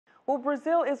Well,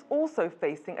 Brazil is also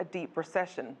facing a deep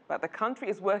recession, but the country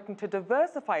is working to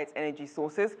diversify its energy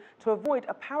sources to avoid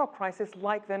a power crisis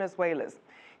like Venezuela's.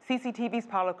 CCTV's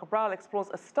Paulo Cabral explores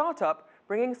a startup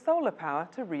bringing solar power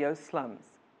to Rio's slums.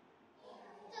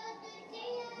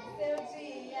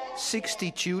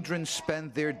 60 children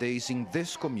spend their days in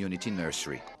this community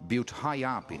nursery, built high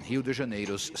up in Rio de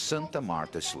Janeiro's Santa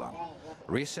Marta slum.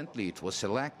 Recently, it was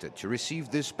selected to receive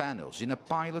these panels in a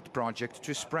pilot project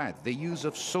to spread the use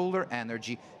of solar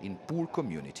energy in poor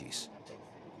communities.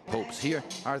 Hopes here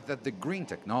are that the green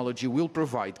technology will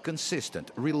provide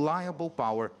consistent, reliable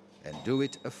power and do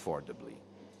it affordably.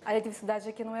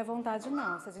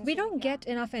 We don't get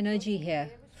enough energy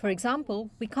here. For example,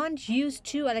 we can't use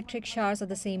 2 electric showers at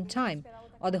the same time,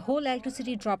 or the whole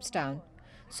electricity drops down.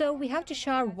 So we have to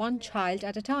shower 1 child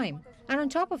at a time. And on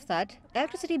top of that,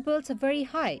 electricity bills are very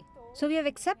high. So we have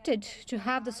accepted to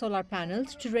have the solar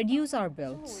panels to reduce our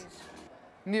bills.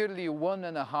 Nearly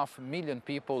 1.5 million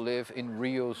people live in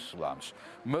Rio's slums.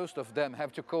 Most of them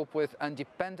have to cope with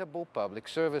undependable public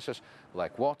services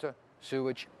like water,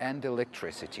 sewage and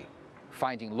electricity.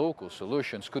 Finding local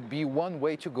solutions could be one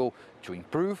way to go to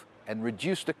improve and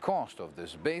reduce the cost of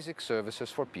these basic services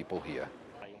for people here.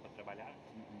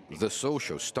 The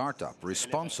social startup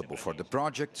responsible for the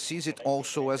project sees it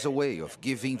also as a way of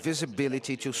giving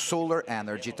visibility to solar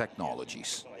energy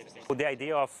technologies. The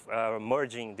idea of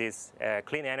merging this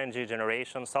clean energy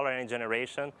generation, solar energy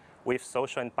generation, with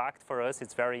social impact for us,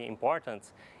 it's very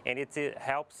important, and it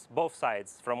helps both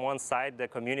sides. From one side, the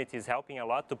community is helping a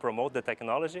lot to promote the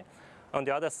technology. On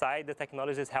the other side, the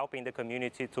technology is helping the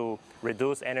community to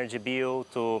reduce energy bill,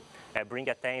 to bring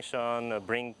attention,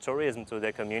 bring tourism to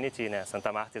the community.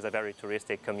 Santa Marta is a very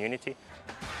touristic community.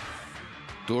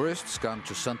 Tourists come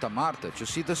to Santa Marta to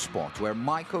see the spot where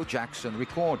Michael Jackson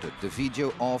recorded the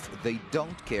video of They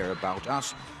Don't Care About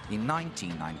Us in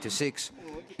 1996.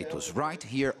 It was right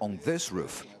here on this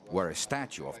roof where a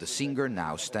statue of the singer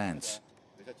now stands.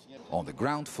 On the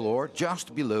ground floor,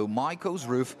 just below Michael's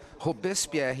roof,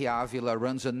 Robespierre Avila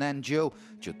runs an NGO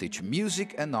to teach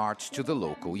music and arts to the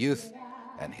local youth.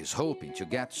 And he's hoping to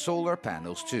get solar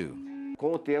panels too.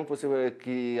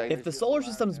 If the solar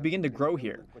systems begin to grow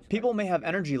here, people may have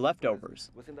energy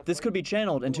leftovers. This could be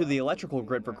channeled into the electrical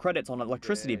grid for credits on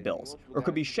electricity bills, or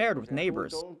could be shared with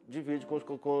neighbors.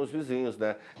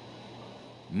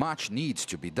 Much needs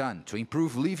to be done to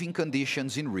improve living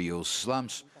conditions in Rio's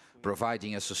slums.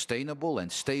 Providing a sustainable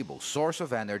and stable source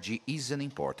of energy is an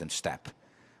important step.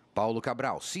 Paulo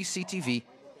Cabral, CCTV,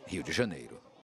 Rio de Janeiro.